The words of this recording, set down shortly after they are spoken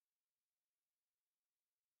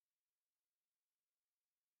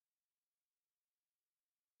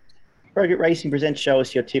Rocket Racing presents Show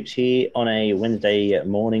Us Your Tips here on a Wednesday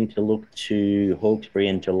morning to look to Hawkesbury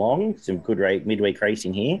and Geelong. Some good midweek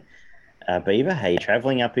racing here. Beaver, how you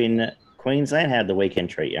travelling up in Queensland? How'd the weekend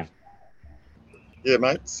treat you? Yeah,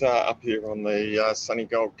 mates, up here on the sunny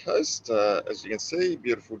Gold Coast. As you can see,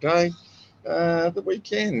 beautiful day. The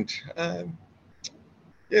weekend, yeah,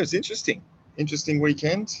 it was interesting. Interesting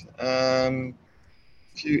weekend.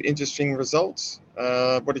 Few interesting results.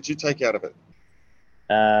 What did you take out of it?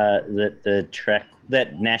 The track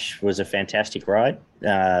that Nash was a fantastic ride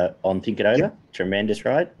on Think It Over. Yep. Tremendous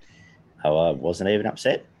ride. I wasn't even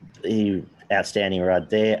upset. Outstanding ride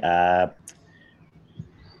there.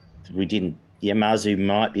 We didn't. Yeah, Marzu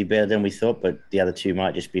might be better than we thought, but the other two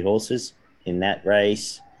might just be horses in that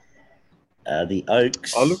race. The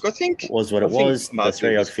Oaks. Oh, look, I think was what it was. The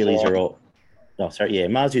 3-year-old fillies are all. Oh, sorry. Yeah,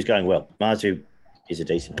 Marzu's going well. Marzu is a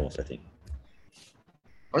decent horse, I think.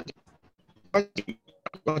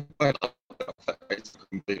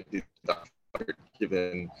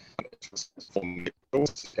 Given going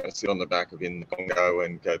to sit on the back of in the Congo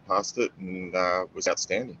and go past it, and was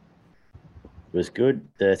outstanding. It was good.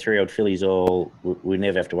 The 3-year-old fillies we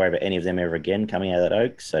never have to worry about any of them ever again coming out of that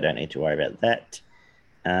Oaks, so I don't need to worry about that.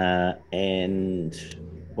 And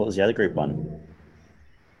what was the other Group 1?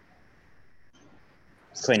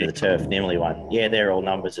 Queen of the Turf, Nemley won. Yeah, they're all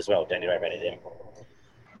numbers as well. Don't need to worry about any of them.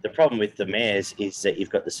 The problem with the mares is that you've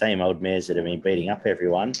got the same old mares that have been beating up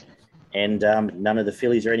everyone, and none of the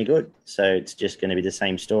fillies are any good. So it's just going to be the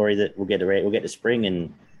same story that we'll get to spring,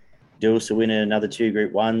 and Dulce will win another 2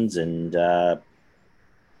 Group 1s, and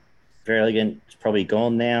Very Elegant is probably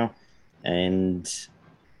gone now, and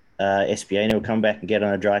Espiona will come back and get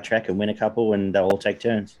on a dry track and win a couple, and they'll all take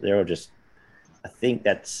turns. They're all just. I think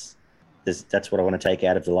that's what I want to take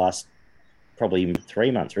out of the last probably 3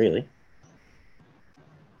 months, really.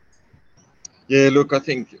 Yeah, look, I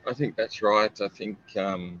think that's right. I think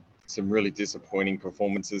some really disappointing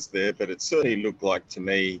performances there, but it certainly looked like to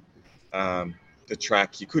me the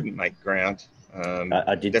track you couldn't make ground.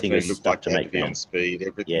 I did think it was looked stuff like to make be on speed.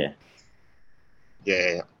 Everything.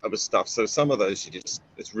 Yeah, it was stuff. So some of those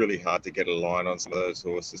it's really hard to get a line on some of those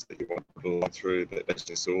horses that you want to put a line through. But that's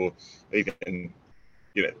just all. Even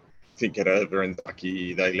Think It Over and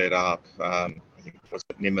Ducky, they let up. I think it was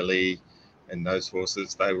Nimmerly. And those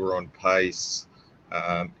horses, they were on pace.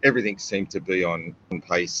 Everything seemed to be on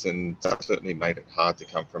pace, and that certainly made it hard to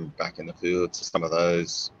come from back in the field. So some of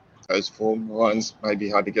those form lines may be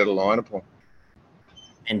hard to get a line upon.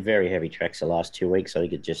 And very heavy tracks the last 2 weeks. I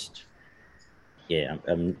think it just,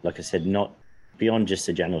 like I said, not beyond just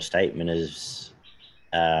the general statement as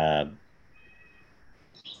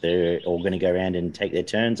they're all going to go around and take their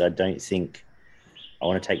turns. I don't think I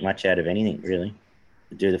want to take much out of anything, really.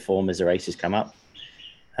 Do the form as the races come up.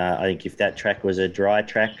 I think if that track was a dry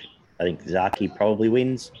track, I think Zaki probably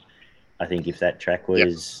wins. I think if that track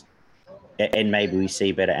was, and maybe we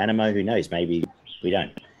see better Animo, who knows? Maybe we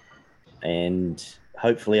don't. And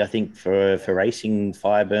hopefully, I think for racing,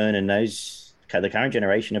 Fireburn and the current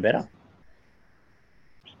generation are better.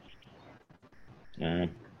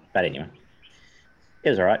 But anyway, it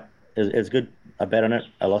was all right. It was good. I bet on it.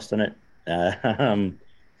 I lost on it.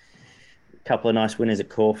 Couple of nice winners at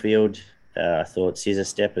Caulfield. I thought Scissor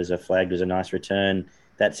Step as a flag was a nice return.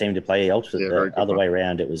 That seemed to play the other way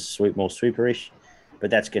around. It was more swooperish, but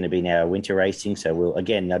that's going to be now winter racing. So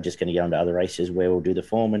they're just going to get on to other races where we'll do the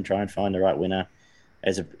form and try and find the right winner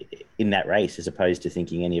in that race, as opposed to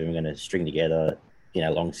thinking any of them are going to string together,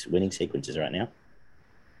 long winning sequences right now.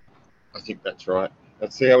 I think that's right.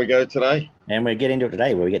 Let's see how we go today. And we're getting into it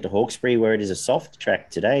today, where we get to Hawkesbury, where it is a soft track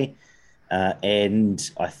today. And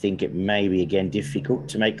I think it may be, again, difficult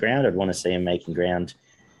to make ground. I'd want to see them making ground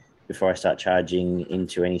before I start charging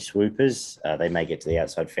into any swoopers. They may get to the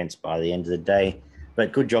outside fence by the end of the day.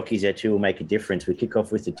 But good jockeys there too will make a difference. We kick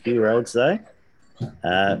off with the 2-year-olds, though.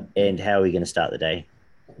 And how are we going to start the day?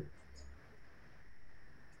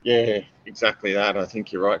 Yeah, exactly that. I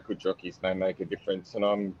think you're right. Good jockeys may make a difference. And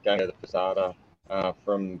I'm going to the Posada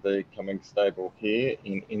from the Cummings stable here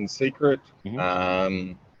in Secret.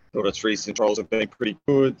 Mm-hmm. Thought its recent trials have been pretty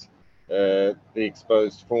good. The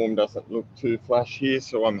exposed form doesn't look too flash here,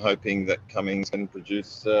 so I'm hoping that Cummings can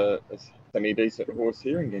produce a semi-decent horse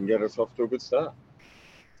here and can get us off to a good start.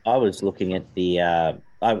 I was looking at the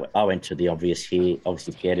I went to the obvious here,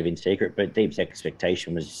 obviously scared of In Secret, but Deep's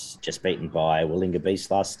Expectation was just beaten by Willinga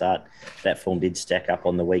Beast last start. That form did stack up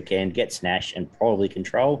on the weekend, gets Nash and probably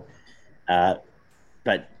Control.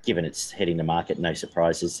 But given it's heading to market, no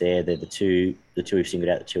surprises there. They're the two who've singled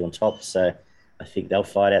out the 2 on top. So I think they'll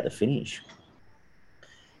fight out the finish.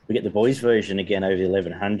 We get the boys version again over the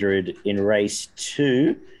 1100 in race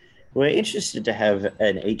 2. We're interested to have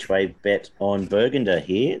an each-way bet on Burgunder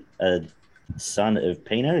here, a son of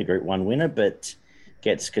Pino, a Group 1 winner, but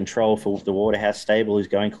gets control for the Waterhouse stable, who's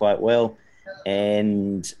going quite well.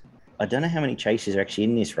 And I don't know how many chases are actually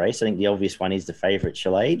in this race. I think the obvious one is the favourite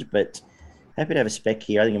Chalade, but happy to have a spec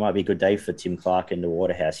here. I think it might be a good day for Tim Clark and the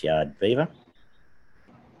Waterhouse yard. Beaver?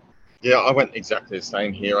 Yeah, I went exactly the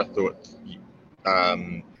same here. I thought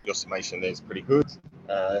your summation there is pretty good.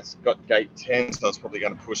 It's got gate 10, so it's probably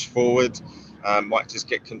going to push forward. Might just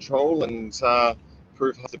get control and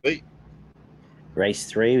prove hard to beat. Race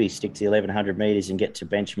 3, we stick to the 1100 metres and get to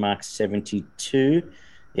benchmark 72.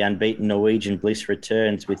 The unbeaten Norwegian Bliss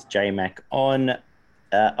returns with J-Mac on.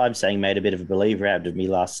 I'm saying made a bit of a believer out of me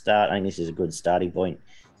last start. I think this is a good starting point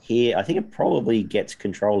here. I think it probably gets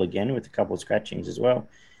control again with a couple of scratchings as well.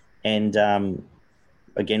 And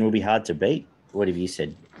again, will be hard to beat. What have you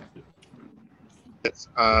said? Yes,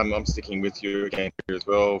 I'm sticking with you again here as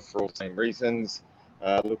well for all the same reasons.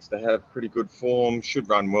 Looks to have pretty good form, should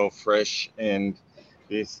run well fresh, and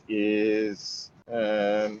this is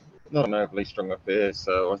not an overly strong affair,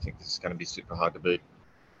 so I think this is going to be super hard to beat.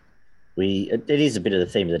 It is a bit of the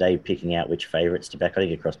theme of the day, picking out which favourites to back, I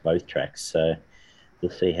think, across both tracks. So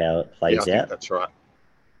we'll see how it plays out. I think that's right.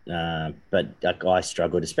 But I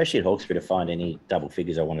struggled, especially at Hawkesbury, to find any double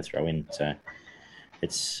figures I want to throw in. So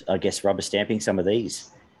it's, I guess, rubber stamping some of these.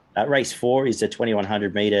 Race 4 is the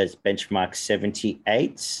 2100 metres benchmark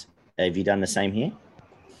 78. Have you done the same here?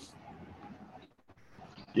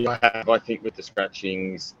 Yeah, I have. I think with the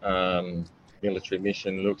scratchings, Military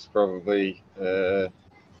Mission looks probably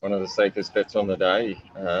one of the safest bets on the day.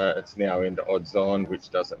 It's now into odds on, which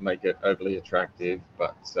doesn't make it overly attractive.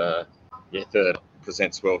 But yeah, third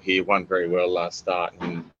presents well here. Won very well last start,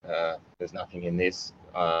 and there's nothing in this.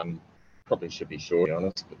 Probably should be sure, to be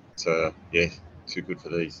honest. But yeah, too good for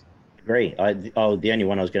these. Agree. The only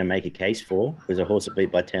one I was going to make a case for was a horse that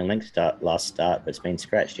beat by 10 lengths last start, but it's been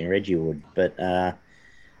scratched in Reggie But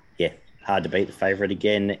yeah, hard to beat the favourite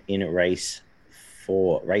again in race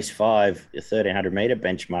 4. Race 5, the 1300 metre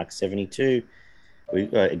benchmark 72. We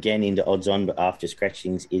again into odds on, but after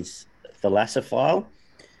scratchings is Thalassophile.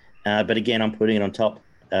 But again, I'm putting it on top.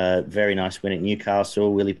 Very nice win at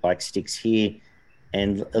Newcastle. Willie Pike sticks here,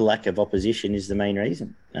 and a lack of opposition is the main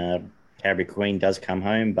reason. Cabri Queen does come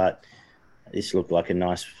home, but this looked like a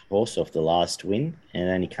nice horse off the last win, and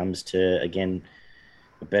only comes to, again,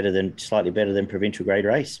 slightly better than provincial grade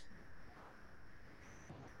race.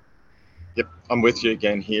 Yep, I'm with you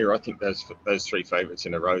again here. I think those 3 favourites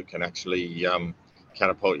in a row can actually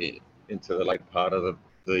catapult you into the late part of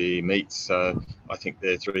the meet. So I think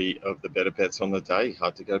they're 3 of the better bets on the day.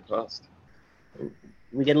 Hard to go past.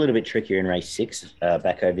 We get a little bit trickier in race 6,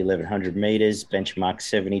 back over 1100 metres, benchmark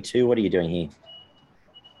 72. What are you doing here?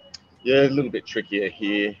 Yeah, a little bit trickier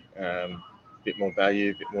here. A bit more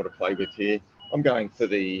value, a bit more to play with here. I'm going for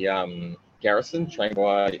the Garrison, trained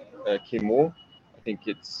by Kim Moore. I think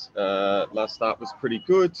its last start was pretty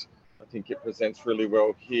good. I think it presents really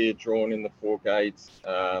well here, drawn in the 4 gates.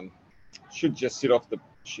 Should just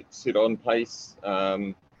sit on pace.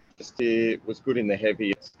 Just here was good in the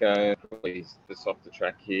heavy. It's going probably the softer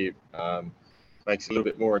track here. Makes it a little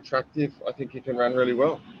bit more attractive. I think it can run really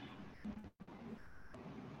well.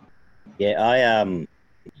 Yeah,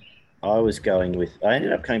 I was going with. I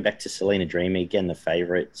ended up coming back to Selena Dreamy again, the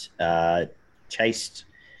favourite. Chased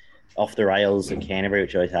off the rails at Canterbury,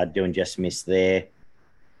 which I was hard doing, just missed there.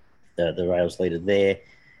 The rails leader there.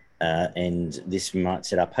 And this might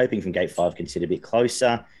set up, hoping from gate 5 can sit a bit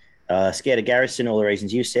closer. Scared of Garrison, all the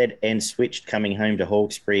reasons you said, and switched coming home to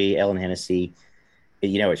Hawkesbury, Ellen Hennessy.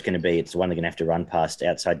 You know what it's going to be. It's the one they're going to have to run past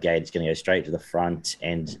outside gate. It's going to go straight to the front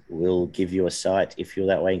and will give you a sight if you're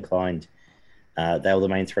that way inclined. They were the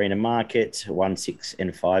main 3 in the market, 1, 6,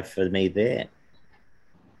 and 5 for me there.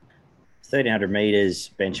 1300 metres,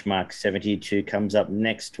 benchmark 72 comes up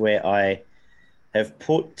next, where I have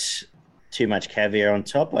put Too Much Caviar on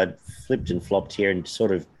top. I'd flipped and flopped here and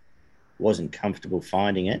sort of wasn't comfortable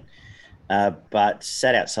finding it. But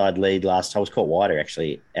sat outside lead last time. I was caught wider,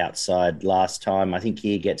 actually, outside last time. I think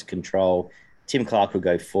he gets control. Tim Clark will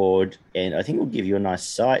go forward, and I think we'll give you a nice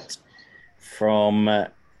sight from...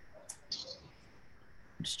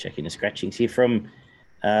 just checking the scratchings here. From...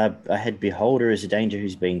 I had Beholder as a danger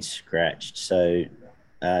who's been scratched. So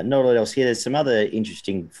not a lot else here. There's some other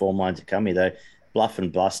interesting form lines that come here, though. Bluff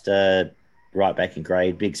and Bluster, right back in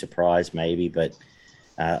grade. Big surprise, maybe, but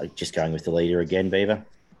just going with the leader again, Beaver.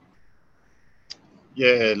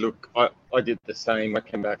 Yeah, look, I did the same. I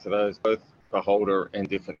came back to those, both Beholder and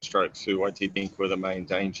Different Strokes, who I did think were the main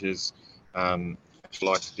dangers. Actually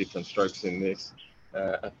liked Different Strokes in this.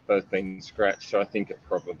 have both been scratched. So I think it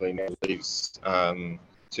probably now leaves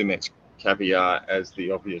Too Much Caviar as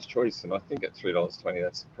the obvious choice. And I think at $3.20,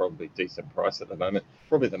 that's probably a decent price at the moment.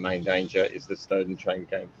 Probably the main danger is the Snowden Train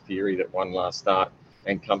Game Theory that won last start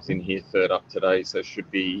and comes in here third up today. So should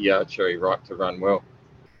be cherry ripe to run well.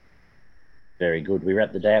 Very good. We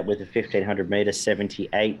wrapped the day up with a 1,500 metre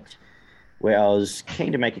 78, where I was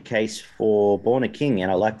keen to make a case for Born a King,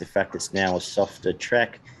 and I like the fact it's now a softer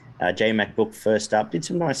track. J-Mac booked first up, did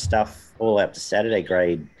some nice stuff all up to Saturday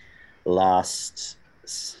grade last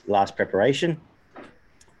preparation.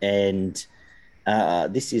 And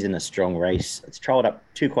this isn't a strong race. It's trialled up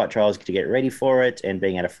 2 quiet trials to get ready for it, and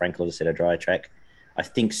being at a Franklin to set a dry track, I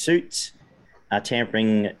think suits.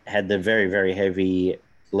 Tampering had the very, very heavy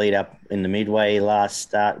lead up in the midway last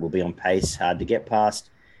start, will be on pace, hard to get past.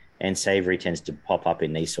 And Savory tends to pop up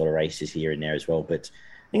in these sort of races here and there as well. But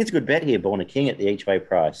I think it's a good bet here, Born a King at the each way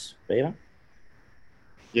price. Beaver?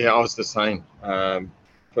 Yeah, I was the same.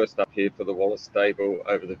 First up here for the Wallace stable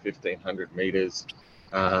over the 1,500 metres,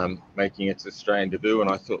 making its Australian debut. And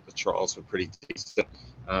I thought the trials were pretty decent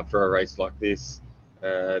for a race like this.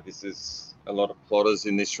 This is a lot of plotters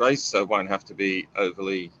in this race, so it won't have to be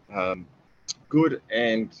overly good.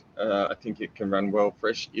 And I think it can run well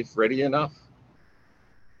fresh if ready enough.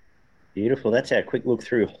 Beautiful. That's our quick look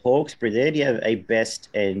through Hawkesbury there. Do you have a best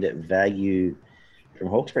and value from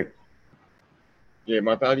Hawkesbury? Yeah,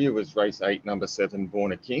 my value was race 8, number 7,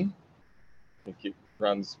 Born a King. I think it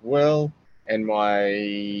runs well. And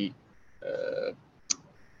my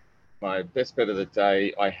best bet of the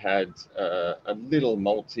day, I had a little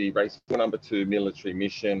multi race 4, number 2, Military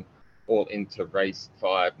Mission, all into race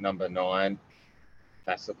 5, number 9,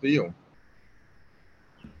 Bassaphield.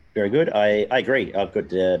 Very good. I agree. I've got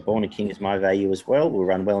Born a King as my value as well. We'll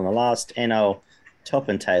run well in the last, and I'll top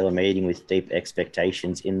and tail a meeting with deep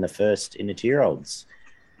expectations in the first in the 2-year-olds.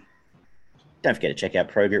 Don't forget to check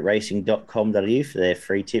out progritracing.com.au for their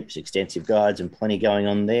free tips, extensive guides, and plenty going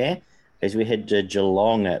on there as we head to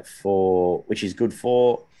Geelong which is good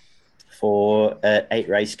for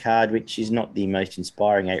 8-race card, which is not the most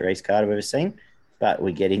inspiring 8-race card I've ever seen, but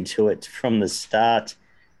we get into it from the start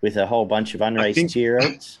with a whole bunch of unraced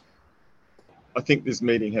 2-year-olds. I think this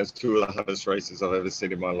meeting has 2 of the hardest races I've ever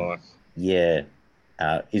seen in my life. Yeah.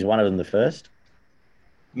 Is one of them the first?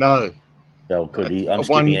 No. Well, could he? I'm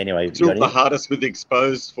skipping anyway. 2 of the hardest with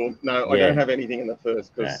exposed form. No, yeah. I don't have anything in the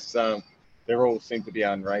first because they all seem to be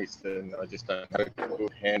unraced, and I just don't have a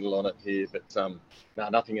good handle on it here. But no,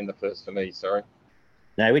 nothing in the first for me. Sorry.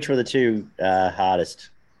 No, which were the 2 hardest?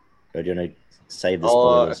 Or do you want to save the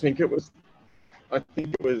spoilers? I think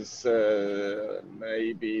it was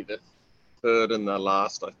maybe the 3rd and the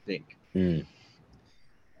last. I think.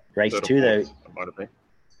 Race 2 though. It might have been.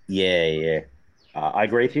 Yeah. I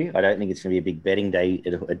agree with you. I don't think it's going to be a big betting day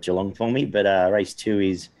at Geelong for me, but race 2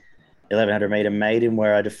 is 1,100 metre maiden,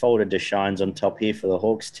 where I defaulted to Shines on top here for the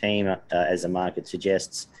Hawks team, as the market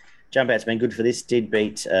suggests. Jump out's been good for this. Did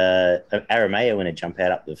beat Aramea in a jump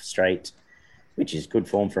out up the straight, which is good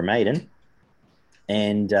form for a maiden.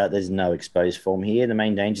 And there's no exposed form here. The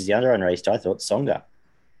main danger is the other unraced, I thought, Songa.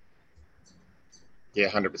 Yeah,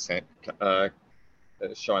 100%.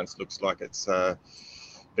 Shines looks like it's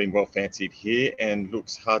been well fancied here and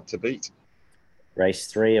looks hard to beat. Race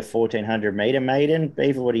 3, a 1,400 metre maiden.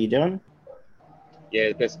 Beaver, what are you doing?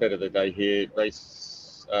 Yeah, best bet of the day here.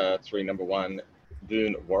 Race 3, number 1,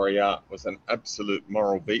 Dune Warrior, was an absolute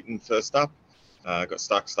moral beaten first up. Got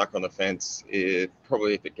stuck on the fence.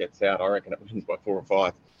 Probably if it gets out, I reckon it wins by 4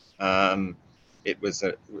 or 5. It was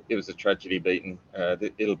a tragedy beaten.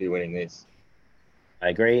 It'll be winning this. I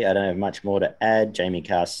agree. I don't have much more to add. Jamie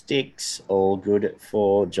Carr sticks, all good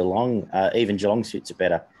for Geelong. Even Geelong suits it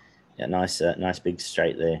better. Yeah, nice big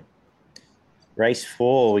straight there. Race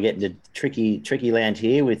 4, we get into tricky land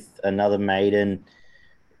here with another maiden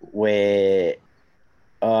where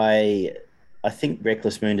I think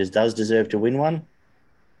Reckless Moonders does deserve to win one.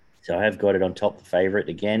 So I have got it on top, the favourite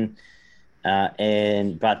again. But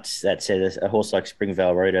that said, a horse like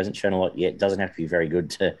Springvale Road hasn't shown a lot yet. Doesn't have to be very good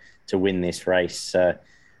to win this race. So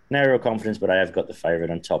no real confidence, but I have got the favourite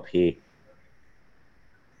on top here.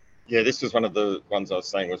 Yeah, this was one of the ones I was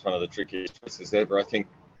saying was one of the trickiest races ever. I think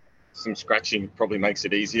some scratching probably makes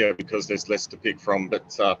it easier because there's less to pick from.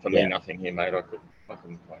 But for me, nothing here, mate. I couldn't find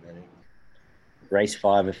anything. Race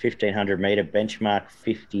 5, a 1,500 metre benchmark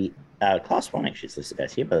 50. Class 1 actually is listed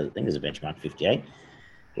as here, but I think there's a benchmark 58.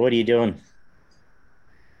 What are you doing?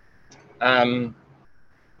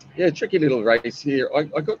 Tricky little race here. I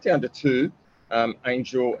got down to 2,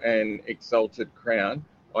 Angel and Exalted Crown.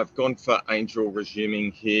 I've gone for Angel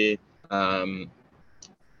resuming here.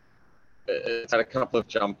 it's had a couple of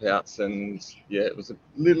jump outs, and yeah, it was a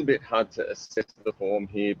little bit hard to assess the form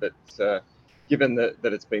here. But given that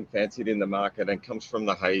it's been fancied in the market and comes from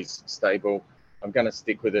the Hayes stable, I'm going to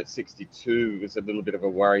stick with it. 62 was a little bit of a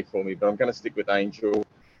worry for me, but I'm going to stick with Angel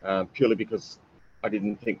purely because I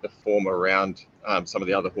didn't think the form around some of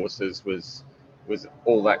the other horses was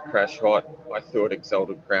all that crash hot. I thought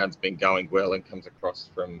Exalted Crown's been going well and comes across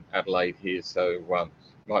from Adelaide here, so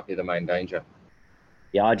might be the main danger.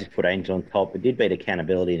 Yeah, I just put Angel on top. It did beat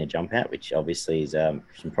Accountability in a jump out, which obviously is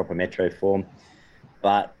some proper Metro form,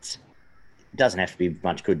 but it doesn't have to be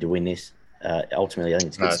much good to win this. Ultimately, I think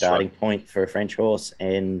it's a good starting point for a French horse,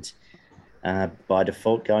 and by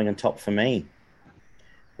default, going on top for me.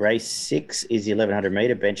 Race 6 is the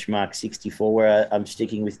 1100-metre benchmark 64, where I'm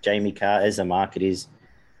sticking with Jamie Carr as the market is.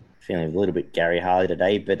 Feeling a little bit Gary Harley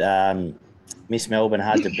today, but Miss Melbourne,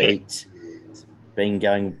 hard to beat. Been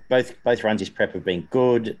going, both runs his prep have been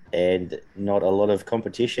good, and not a lot of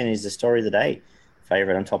competition is the story of the day.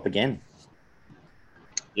 Favourite on top again.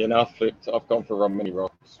 Yeah, no, I've flipped. I've gone for Romney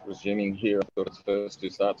Rocks. Resuming here, I thought its first 2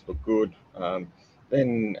 starts were good.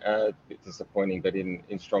 Then a bit disappointing, but in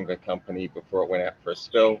stronger company before it went out for a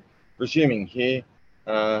spell. Resuming here,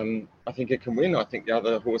 I think it can win. I think the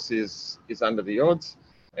other horse is under the odds,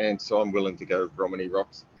 and so I'm willing to go Romney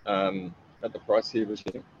Rocks at the price here.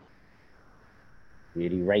 Resuming.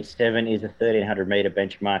 Really, race 7 is a 1300-metre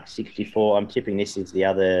benchmark 64. I'm tipping this is the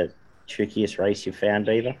other trickiest race you've found,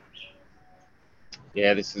 Beaver.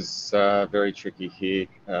 Yeah, this is very tricky here.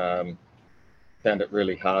 Found it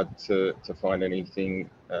really hard to find anything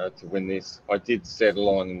to win this. I did settle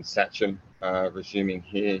on Satcham resuming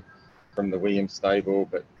here from the Williams stable,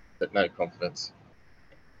 but no confidence.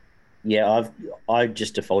 Yeah, I've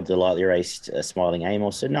just defaulted to lightly raced Smiling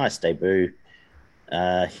Amos. A nice debut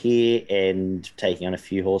here, and taking on a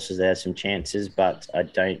few horses there, some chances, but I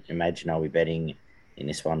don't imagine I'll be betting in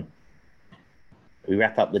this one. We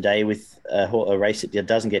wrap up the day with a race that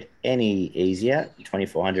doesn't get any easier,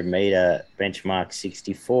 2400-metre benchmark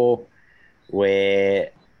 64,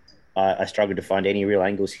 where I struggled to find any real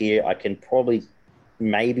angles here. I can probably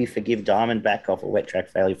maybe forgive Diamondback off a wet track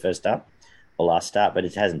failure first up or last start, but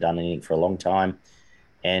it hasn't done anything for a long time.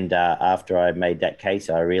 And after I made that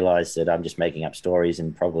case, I realised that I'm just making up stories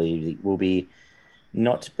and probably will be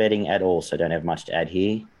not betting at all, so I don't have much to add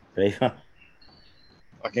here. Beaver?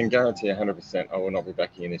 I can guarantee 100% I will not be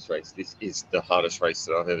backing in this race. This is the hardest race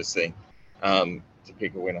that I've ever seen to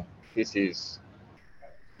pick a winner. This is,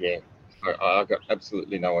 yeah, I've got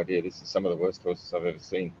absolutely no idea. This is some of the worst horses I've ever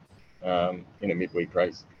seen in a midweek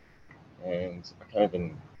race. And I can't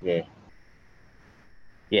even, yeah.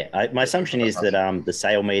 Yeah, my assumption is that the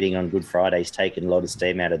sale meeting on Good Friday's taken a lot of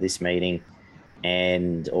steam out of this meeting,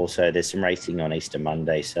 and also there's some racing on Easter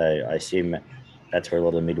Monday, so I assume that's where a lot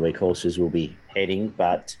of the midweek horses will be heading.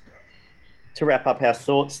 But to wrap up our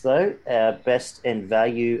thoughts, though, our best and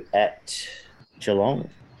value at Geelong.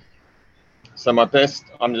 So my best,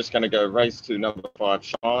 I'm just going to go race 2, number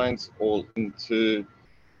 5, Shines, all into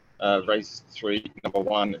race 3, number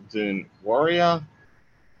 1, Dune Warrior.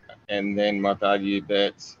 And then my value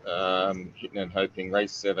bet, hitting and hoping,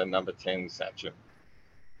 race 7, number 10, Satcham.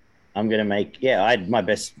 I'm going to make, my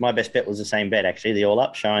best bet was the same bet, actually. The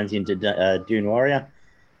all-up Shines into Dune Warrior.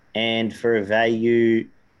 And for a value,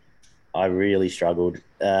 I really struggled.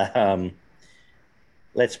 Let's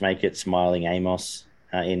make it Smiling Amos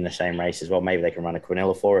in the same race as well. Maybe they can run a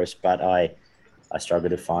Quinella for us, but I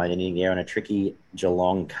struggled to find anything there on a tricky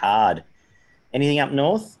Geelong card. Anything up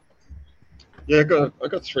north? Yeah, I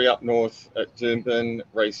got 3 up north at Doomben.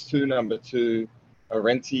 Race 2, number 2,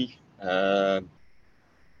 Arenti.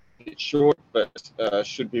 It's short, but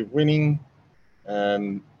should be winning.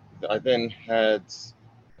 I then had,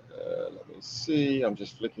 let me see, I'm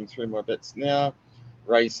just flicking through my bets now.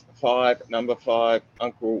 Race 5, number 5,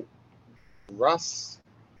 Uncle Russ.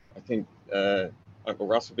 I think Uncle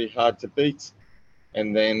Russ will be hard to beat.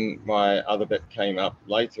 And then my other bet came up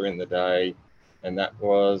later in the day, and that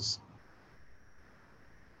was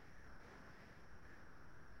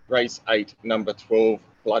race 8, number 12,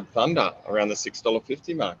 Blood Thunder, around the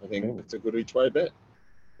 $6.50 mark. I think it's a good each way bet.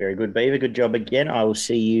 Very good, Beaver. Good job again. I will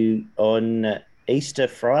see you on Easter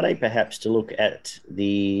Friday, perhaps to look at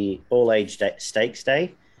the All-Age Stakes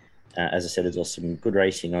Day. As I said, there's also some good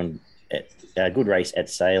racing on good race at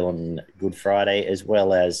Sale on Good Friday, as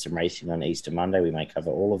well as some racing on Easter Monday. We may cover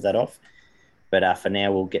all of that off. But for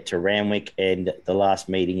now, we'll get to Randwick and the last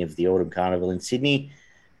meeting of the Autumn Carnival in Sydney.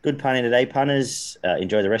 Good punning today, punters.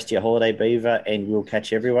 Enjoy the rest of your holiday, Beaver, and we'll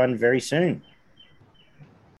catch everyone very soon.